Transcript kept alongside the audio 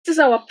This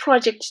is our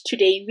project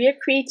today. We are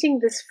creating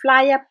this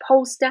flyer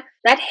poster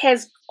that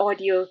has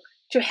audio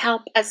to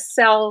help us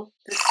sell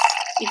this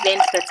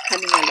event that's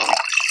coming along.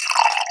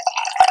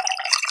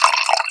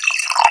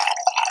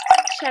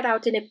 Shout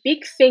out and a big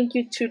thank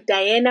you to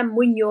Diana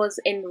Munoz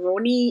and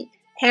Ronny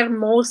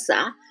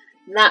Hermosa,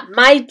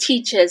 my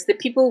teachers, the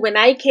people when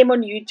I came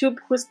on YouTube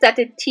who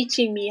started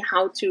teaching me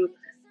how to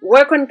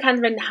work on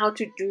Canva and how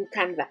to do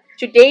Canva.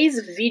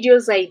 Today's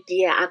video's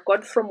idea I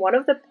got from one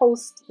of the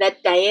posts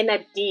that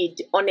Diana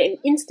did on an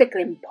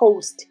Instagram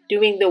post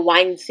doing the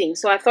wine thing.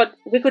 So I thought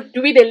we could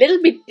do it a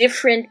little bit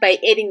different by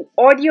adding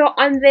audio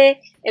on there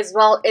as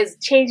well as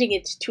changing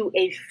it to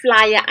a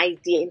flyer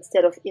idea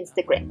instead of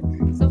Instagram.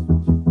 So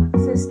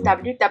this is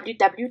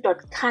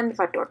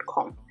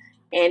www.canva.com.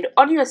 And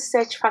on your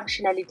search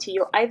functionality,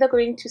 you're either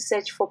going to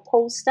search for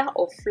poster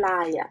or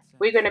flyer.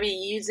 We're going to be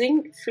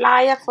using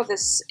flyer for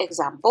this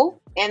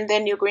example. And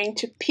then you're going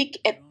to pick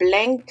a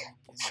blank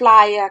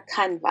flyer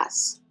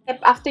canvas.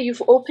 After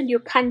you've opened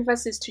your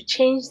canvas is to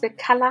change the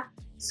color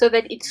so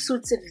that it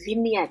suits a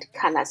vineyard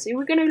color. So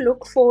we're going to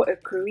look for a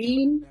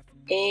green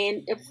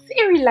and a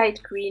very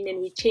light green,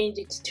 and we change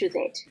it to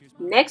that.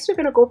 Next, we're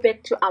going to go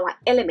back to our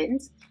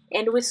elements.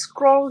 And we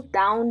scroll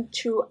down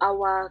to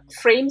our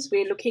frames.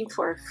 We're looking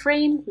for a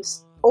frame. We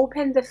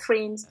open the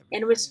frames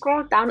and we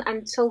scroll down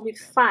until we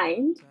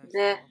find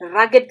the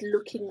rugged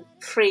looking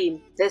frame.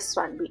 This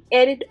one. We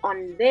add it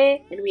on there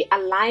and we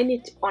align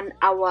it on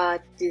our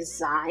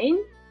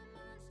design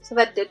so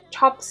that the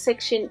top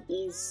section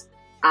is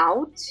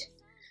out.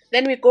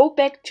 Then we go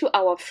back to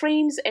our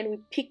frames and we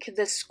pick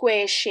the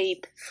square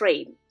shape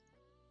frame.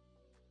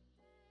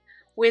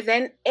 We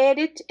then add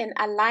it and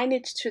align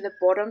it to the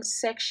bottom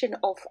section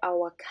of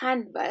our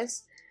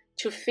canvas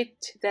to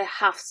fit the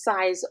half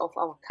size of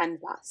our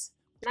canvas.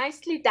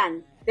 Nicely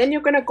done. Then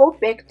you're going to go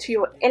back to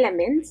your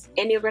elements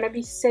and you're going to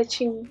be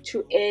searching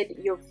to add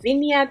your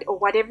vineyard or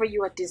whatever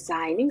you are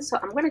designing. So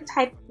I'm going to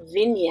type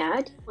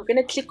vineyard. We're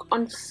going to click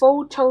on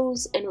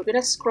photos and we're going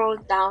to scroll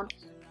down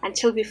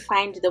until we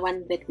find the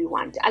one that we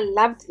want. I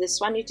loved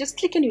this one. You just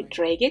click and you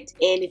drag it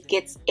and it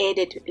gets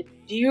added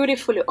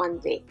beautifully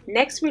on there.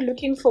 Next, we're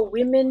looking for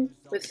women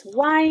with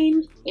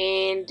wine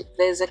and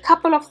there's a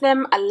couple of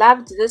them. I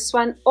loved this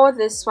one or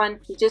this one.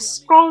 You just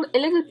scroll a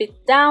little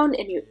bit down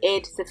and you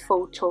add the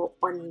photo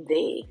on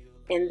there.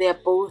 And they're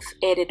both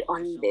added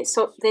on there.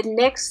 So the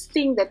next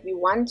thing that we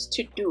want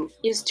to do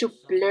is to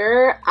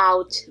blur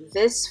out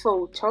this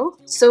photo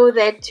so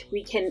that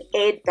we can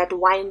add that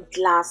wine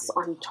glass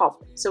on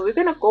top. So we're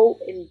going to go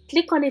and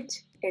click on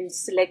it and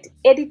select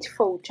edit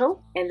photo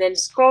and then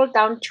scroll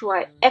down to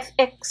our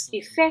FX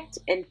effect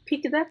and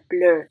pick the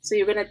blur. So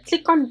you're going to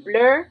click on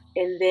blur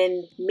and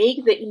then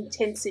make the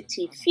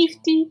intensity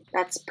 50.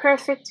 That's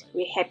perfect.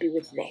 We're happy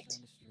with that.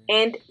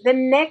 And the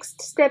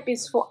next step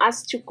is for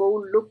us to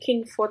go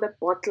looking for the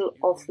bottle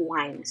of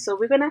wine. So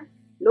we're going to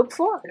look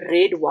for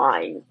red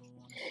wine.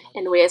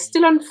 And we are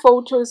still on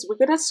photos. We're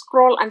going to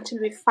scroll until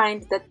we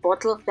find that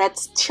bottle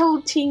that's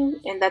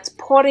tilting and that's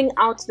pouring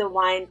out the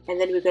wine.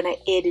 And then we're going to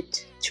add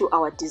it to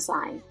our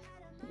design.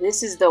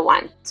 This is the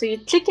one. So you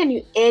click and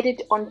you add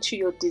it onto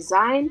your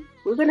design.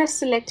 We're going to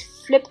select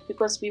flip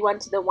because we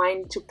want the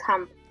wine to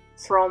come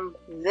from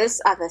this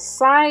other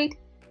side.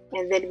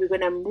 And then we're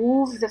going to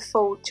move the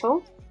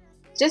photo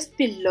just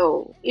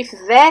below. If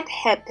that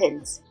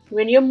happens,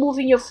 when you're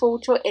moving your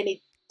photo and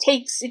it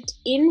takes it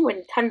in,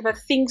 when Canva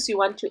thinks you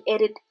want to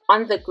edit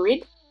on the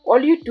grid, all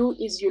you do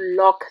is you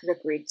lock the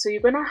grid. So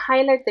you're going to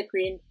highlight the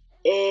grid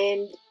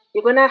and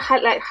you're going to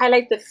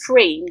highlight the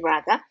frame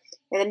rather,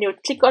 and then you'll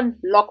click on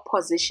lock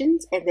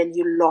positions and then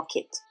you lock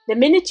it. The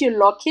minute you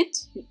lock it,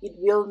 it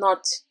will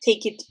not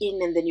take it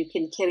in and then you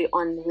can carry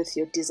on with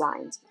your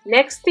designs.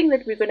 Next thing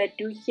that we're going to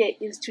do here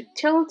is to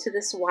tilt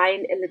this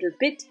wine a little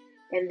bit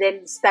and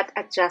then start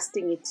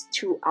adjusting it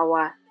to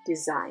our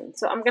design.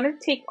 So I'm going to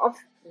take off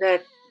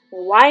the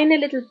wine a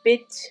little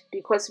bit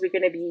because we're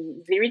going to be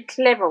very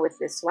clever with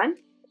this one.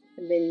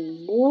 And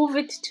then move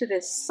it to the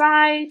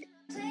side.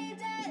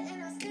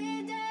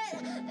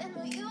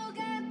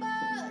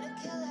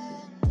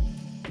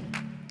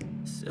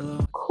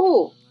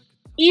 Cool.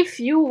 If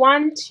you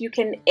want, you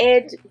can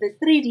add the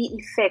 3D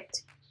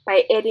effect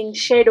by adding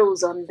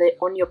shadows on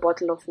your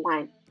bottle of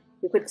wine.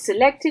 You could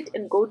select it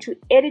and go to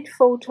edit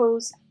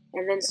photos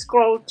and then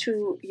scroll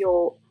to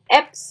your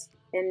apps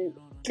and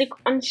click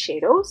on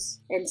shadows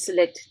and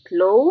select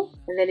glow,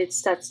 and then it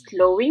starts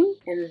glowing,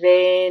 and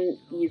then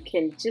you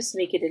can just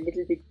make it a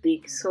little bit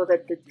big so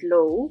that the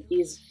glow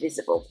is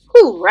visible.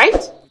 Cool,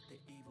 right?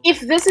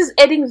 If this is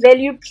adding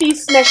value,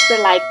 please smash the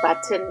like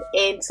button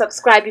and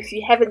subscribe if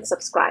you haven't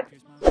subscribed.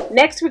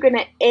 Next, we're going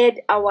to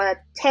add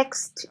our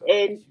text,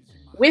 and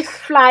with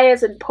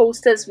flyers and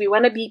posters, we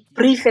want to be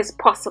brief as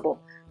possible,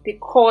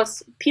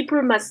 because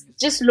people must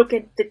just look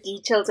at the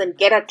details and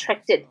get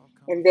attracted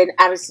and then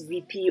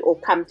RSVP or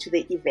come to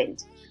the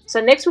event.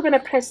 So next we're going to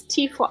press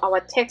T for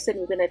our text and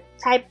we're going to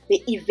type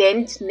the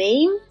event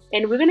name,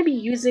 and we're going to be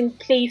using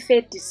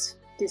Playfair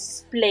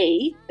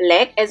display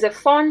black as a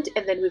font,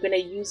 and then we're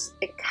going to use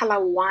a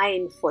color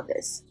wine for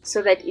this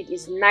so that it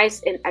is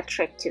nice and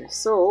attractive.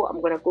 So I'm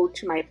going to go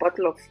to my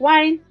bottle of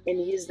wine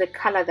and use the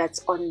color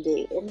that's on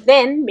there, and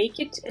then make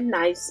it a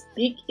nice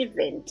big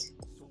event.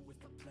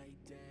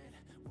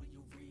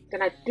 I'm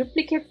going to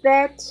duplicate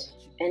that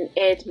and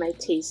add my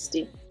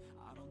tasting.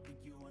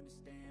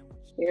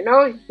 You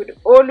know, you could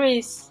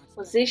always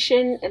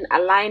position and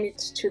align it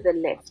to the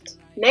left.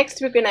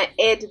 Next, we're going to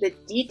add the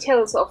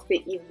details of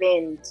the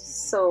event.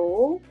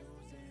 So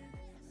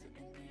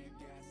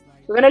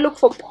we're going to look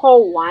for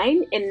pour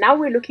wine, and now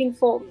we're looking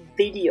for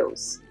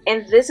videos.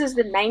 And this is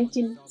the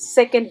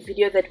 19-second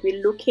video that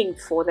we're looking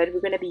for, that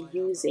we're going to be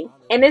using.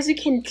 And as you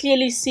can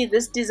clearly see,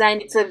 this design,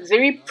 it's a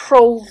very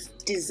pro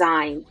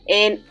design.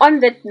 And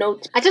on that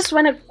note, I just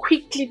want to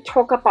quickly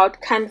talk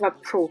about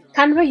Canva Pro.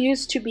 Canva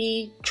used to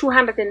be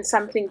 200 and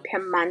something per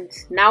month.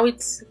 Now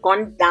it's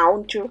gone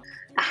down to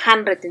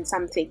 100 and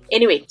something.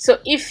 Anyway, so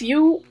if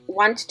you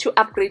want to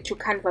upgrade to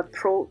Canva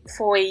Pro,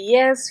 for a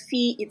year's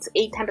fee, it's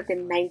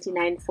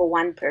 $899 for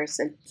one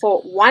person.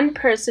 For one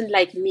person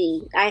like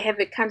me, I have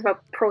a Canva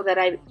Pro that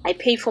I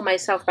pay for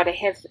myself, but I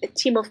have a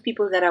team of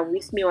people that are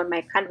with me on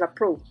my Canva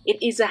Pro.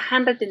 It is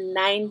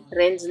 109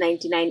 rands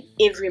 99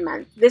 every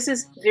month. This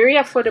is very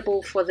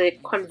affordable for the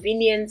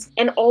convenience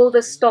and all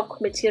the stock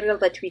material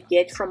that we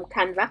get from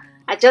Canva.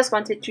 I just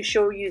wanted to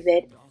show you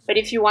that. But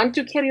if you want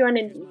to carry on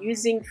and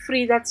using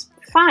free, that's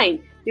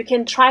fine. You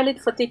can trial it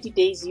for 30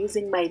 days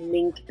using my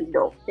link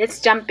below. Let's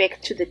jump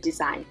back to the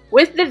design.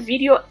 With the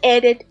video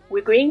added,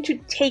 we're going to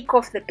take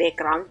off the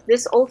background.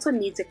 This also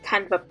needs a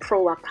Canva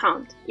Pro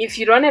account. If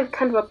you don't have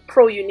Canva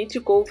Pro, you need to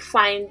go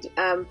find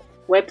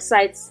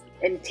websites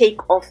and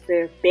take off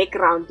the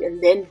background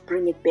and then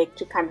bring it back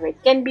to Canva.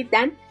 It can be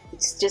done.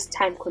 It's just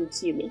time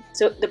consuming.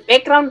 So the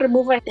background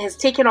remover has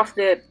taken off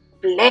the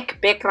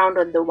black background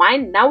on the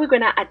wine. Now we're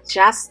going to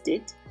adjust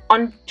it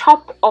on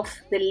top of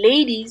the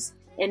ladies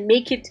and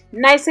make it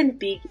nice and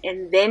big,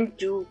 and then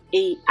do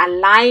a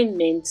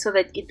alignment so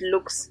that it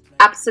looks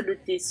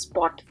absolutely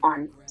spot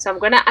on. So I'm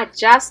going to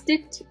adjust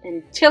it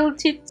and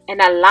tilt it and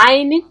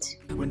align it.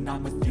 When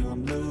I'm with you,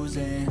 I'm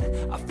losing.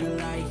 I feel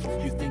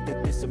like you think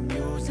that this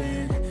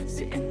amusing.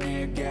 Sitting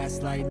there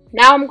gaslight.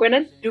 Now I'm going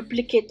to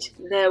duplicate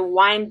the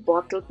wine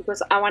bottle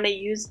because I want to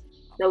use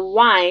the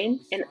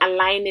wine and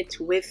align it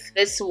with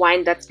this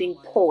wine that's being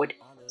poured,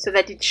 so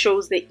that it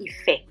shows the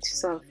effect.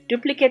 So I've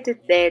duplicated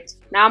that.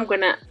 Now I'm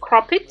gonna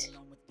crop it,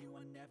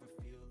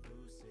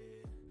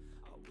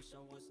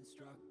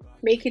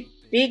 make it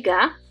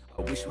bigger.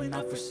 I wish when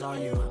I first saw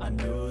you, I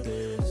knew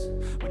this.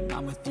 When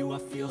I'm with you, I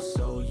feel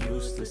so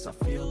useless. I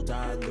feel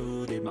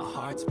diluted. My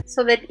heart's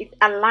so that it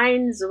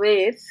aligns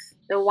with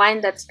the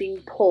wine that's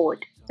being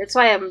poured. That's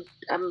why I'm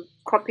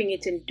cropping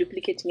it and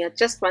duplicating it. I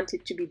just want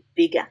it to be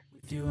bigger.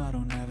 With you, I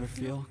don't ever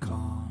feel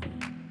calm.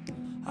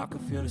 I can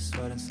feel the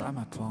sweat inside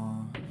my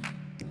palm.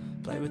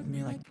 Play with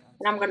me like that.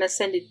 And I'm gonna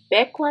send it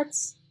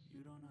backwards,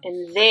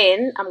 and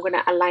then I'm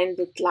gonna align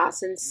the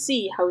glass and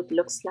see how it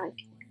looks like.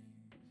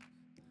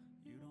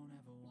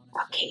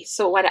 Okay,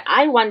 so what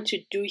I want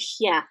to do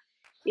here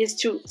is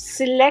to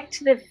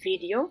select the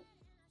video,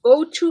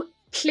 go to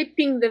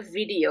clipping the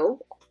video,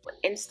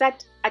 and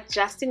start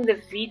adjusting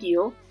the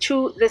video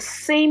to the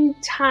same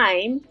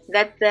time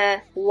that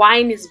the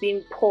wine is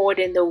being poured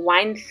and the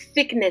wine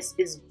thickness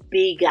is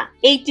bigger.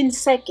 18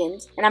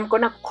 seconds, and I'm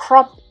gonna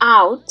crop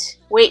out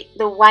where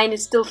the wine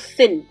is still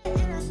thin.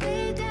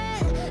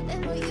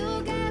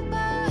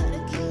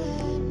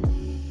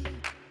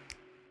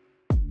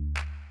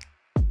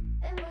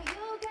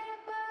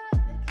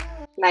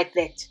 Like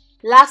that.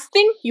 Last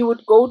thing, you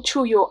would go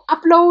to your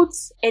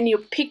uploads and you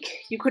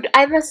could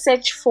either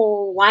search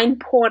for wine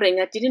pouring.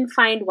 I didn't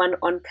find one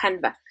on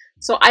Canva.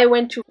 So I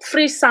went to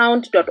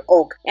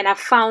freesound.org and I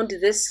found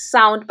this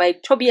sound by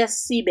Tobias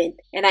Sieben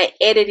and I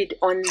added it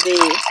on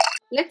there.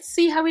 Let's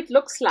see how it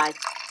looks like.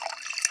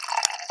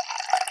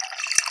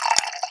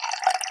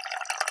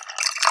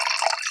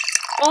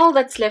 All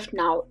that's left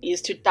now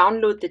is to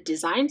download the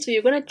design. So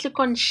you're going to click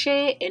on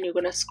share and you're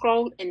going to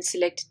scroll and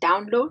select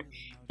download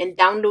and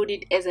download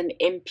it as an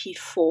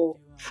MP4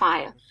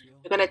 file.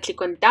 You're going to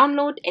click on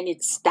download and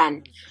it's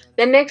done.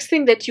 The next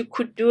thing that you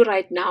could do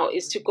right now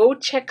is to go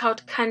check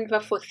out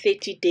Canva for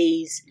 30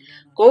 days.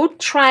 Go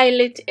trial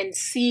it and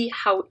see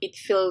how it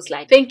feels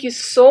like. Thank you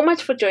so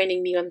much for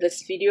joining me on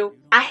this video.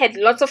 I had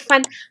lots of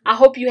fun. I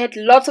hope you had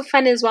lots of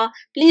fun as well.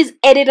 Please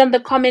edit on the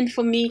comment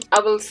for me. I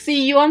will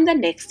see you on the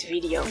next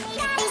video.